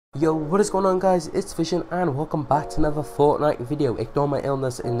Yo, what is going on guys, it's Vizion and welcome back to another Fortnite video. Ignore my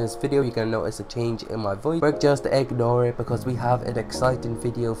illness in this video, you're gonna notice a change in my voice, but just ignore it because we have an exciting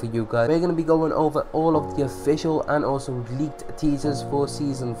video for you guys. We're gonna be going over all of the official and also leaked teasers for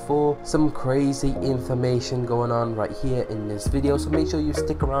season 4. Some crazy information going on right here in this video, so make sure you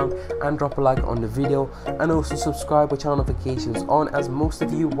stick around and drop a like on the video and also subscribe with channel notifications on, as most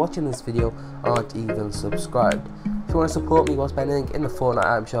of you watching this video aren't even subscribed. If you want to support me while spending in the Fortnite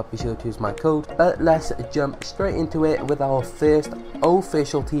item shop, be sure to use my code. But let's jump straight into it with our first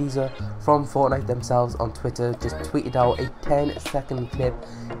official teaser from Fortnite themselves on Twitter. Just tweeted out a 10-second clip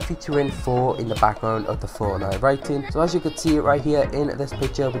featuring 4 in the background of the Fortnite writing. So as you can see right here in this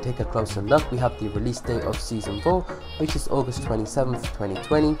picture, we take a closer look. We have the release date of season 4, which is August 27th,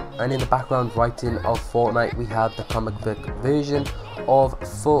 2020. And in the background writing of Fortnite, we have the comic book version of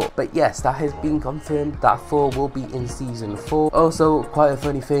 4. But yes, that has been confirmed that 4 will be in season 4. Also, quite a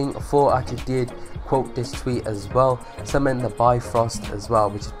funny thing, 4 actually did quote this tweet as well, summon the Bifrost as well,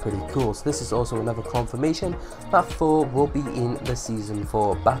 which is pretty cool. So this is also another confirmation that 4 will be in the season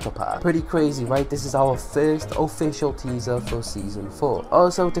 4 battle pass. Pretty crazy, right? This is our first official teaser for season 4.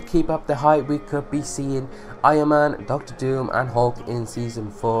 Also, to keep up the hype, we could be seeing Iron Man, Dr. Doom and Hulk in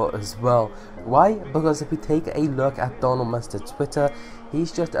season 4 as well. Why? Because if we take a look at Donald Mustard's Twitter,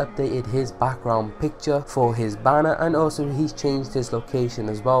 he's just updated his background picture for his banner, and also he's changed his location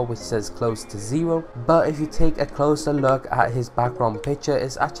as well, which says close to 0. But if you take a closer look at his background picture,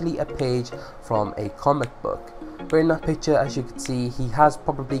 it's actually a page from a comic book. But in that picture, as you can see, he has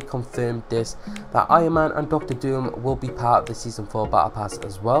probably confirmed this, that Iron Man and Dr. Doom will be part of the season 4 battle pass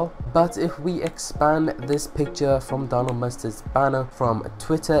as well. But if we expand this picture from Donald Mustard's banner from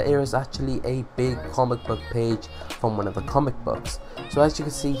Twitter, it is actually a big comic book page from one of the comic books. So as you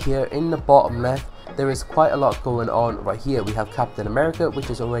can see here in the bottom left, there is quite a lot going on right here. We have Captain America, which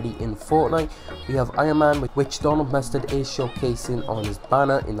is already in Fortnite. We have Iron Man, which Donald Mustard is showcasing on his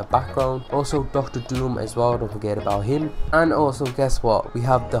banner in the background. Also Dr. Doom as well, don't forget about him. And also guess what, we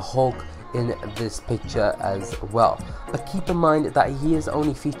have the Hulk in this picture as well. But keep in mind that he is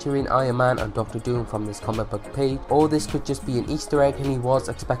only featuring Iron Man and Dr. Doom from this comic book page, or this could just be an Easter egg and he was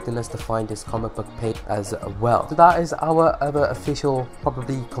expecting us to find this comic book page as well. So that is our other official,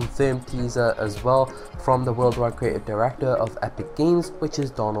 probably confirmed teaser as well from the worldwide creative director of Epic Games, which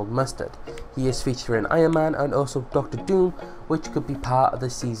is Donald Mustard. He is featuring Iron Man and also Dr. Doom, which could be part of the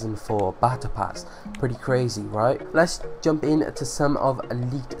season 4 battle pass. Pretty crazy, right? Let's jump into some of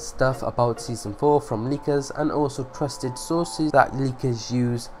leaked stuff about season 4 from leakers and also trusted sources that leakers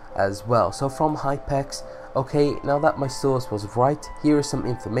use as well. So from Hypex, okay, now that my source was right, here is some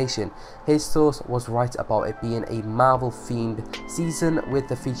information. His source was right about it being a Marvel themed season with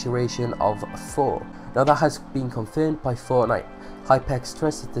the featuration of 4. Now that has been confirmed by Fortnite. Hypex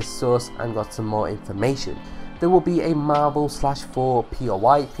trusted this source and got some more information. There will be a Marvel/4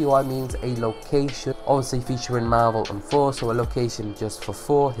 POI. POI means a location, obviously featuring Marvel and 4, so a location just for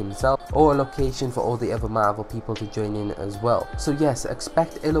 4 himself, or a location for all the other Marvel people to join in as well. So yes,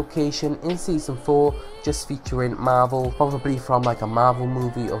 expect a location in season 4 just featuring Marvel, probably from like a Marvel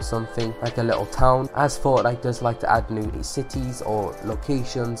movie or something, like a little town, as Fortnite does like to add new cities or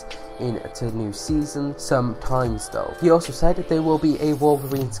locations into new seasons sometimes though. He also said that there will be a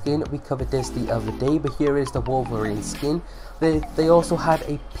Wolverine skin. We covered this the other day, but here is the Wolverine skin. They also had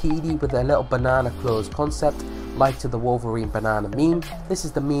a PD with a little banana clothes concept, like to the Wolverine banana meme. This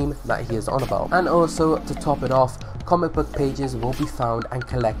is the meme that he is on about. And also to top it off, comic book pages will be found and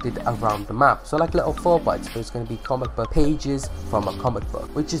collected around the map. So like little 4-bytes, but it's going to be comic book pages from a comic book,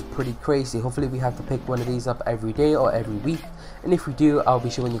 which is pretty crazy. Hopefully we have to pick one of these up every day or every week. And if we do, I'll be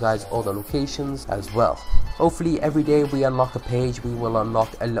showing you guys all the locations as well. Hopefully every day we unlock a page, we will unlock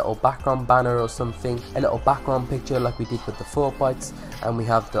a little background banner or something, a little background picture like we did with the 4-bytes. And we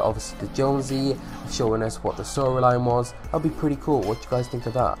have obviously the Jonesy showing us what the storyline was. That'll be pretty cool. What do you guys think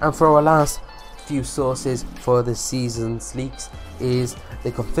of that? And for our last few sources for this season's leaks is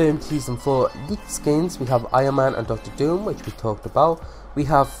the confirmed season 4 leaked skins. We have Iron Man and Dr. Doom, which we talked about. We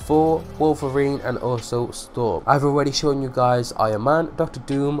have 4, Wolverine and also Storm. I've already shown you guys Iron Man, Dr.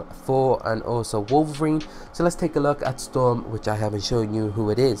 Doom, 4 and also Wolverine. So let's take a look at Storm, which I haven't shown you who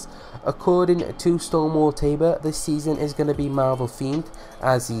it is. According to Storm Walltaber, this season is going to be Marvel themed,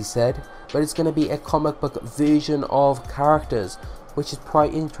 as he said, but it's going to be a comic book version of characters, which is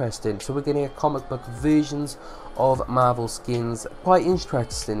quite interesting. So we're getting a comic book versions of Marvel skins. Quite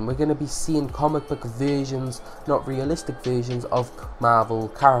interesting. We're going to be seeing comic book versions, not realistic versions of Marvel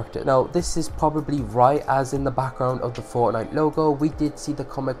characters. Now this is probably right, as in the background of the Fortnite logo we did see the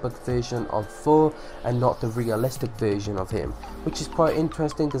comic book version of Thor and not the realistic version of him, which is quite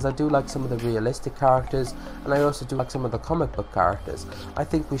interesting because I do like some of the realistic characters and I also do like some of the comic book characters. I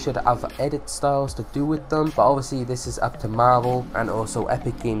think we should have edit styles to do with them, but obviously this is up to Marvel and also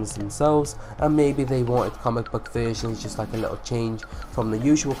Epic Games themselves, and maybe they wanted comic book versions, just like a little change from the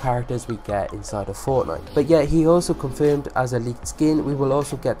usual characters we get inside of Fortnite. But yeah, he also confirmed as a leaked skin we will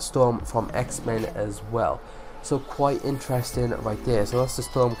also get Storm from X-Men as well. So quite interesting right there. So that's the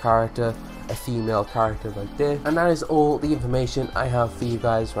Storm character, a female character right there. And that is all the information I have for you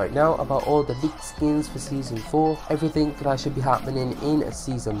guys right now about all the leaked skins for Season 4. Everything that should be happening in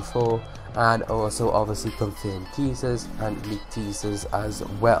Season 4. And also obviously confirmed teasers and leaked teasers as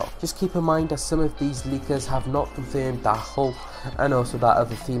well. Just keep in mind that some of these leakers have not confirmed that Hulk and also that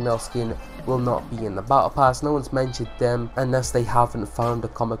other female skin will not be in the battle pass. No one's mentioned them unless they haven't found a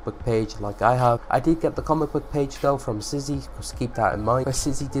comic book page like I have. I did get the comic book page though from Sizzy, just keep that in mind. But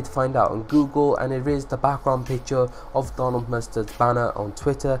Sizzy did find out on Google, and it is the background picture of Donald Mustard's banner on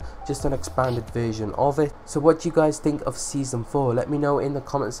Twitter, just an expanded version of it. So what do you guys think of Season 4? Let me know in the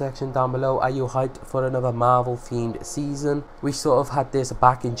comment section down below. Are you hyped for another Marvel themed season? We sort of had this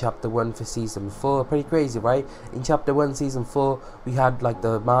back in Chapter 1 for Season 4. Pretty crazy, right? In Chapter 1 Season 4 we had like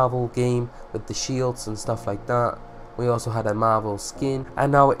the Marvel game with the shields and stuff like that. We also had a Marvel skin,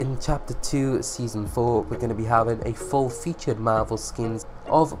 and now in Chapter 2 Season 4 we're going to be having a full featured Marvel skins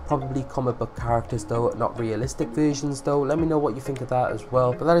of probably comic book characters though, not realistic versions though. Let me know what you think of that as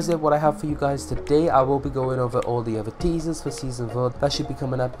well. But that is it, what I have for you guys today. I will be going over all the other teasers for Season 4 that should be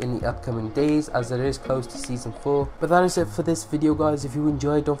coming up in the upcoming days, as it is close to Season 4. But that is it for this video guys. If you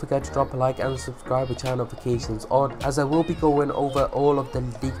enjoyed, don't forget to drop a like and subscribe with channel notifications on, as I will be going over all of the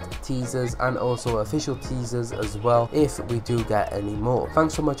leaked teasers and also official teasers as well, if we do get any more.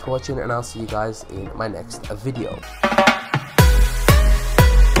 Thanks so much for watching, and I'll see you guys in my next video.